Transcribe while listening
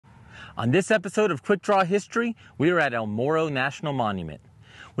On this episode of Quick Draw History, we are at El Morro National Monument.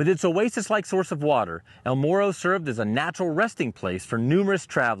 With its oasis-like source of water, El Morro served as a natural resting place for numerous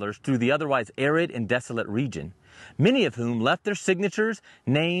travelers through the otherwise arid and desolate region, many of whom left their signatures,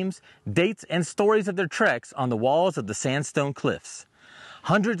 names, dates, and stories of their treks on the walls of the sandstone cliffs.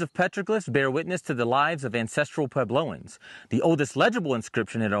 Hundreds of petroglyphs bear witness to the lives of ancestral Puebloans. The oldest legible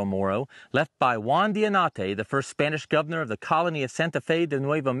inscription at El Morro, left by Juan de Oñate, the first Spanish governor of the colony of Santa Fe de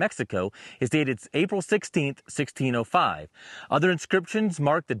Nuevo Mexico, is dated April 16, 1605. Other inscriptions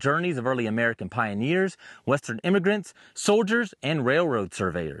mark the journeys of early American pioneers, Western immigrants, soldiers, and railroad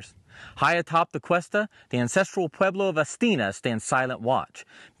surveyors. High atop the cuesta, the ancestral Pueblo of Astina stands silent watch.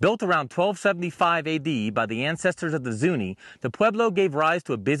 Built around 1275 AD by the ancestors of the Zuni, the Pueblo gave rise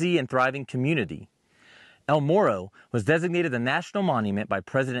to a busy and thriving community. El Morro was designated a national monument by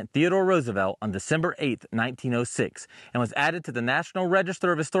President Theodore Roosevelt on December 8, 1906, and was added to the National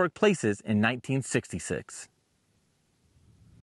Register of Historic Places in 1966.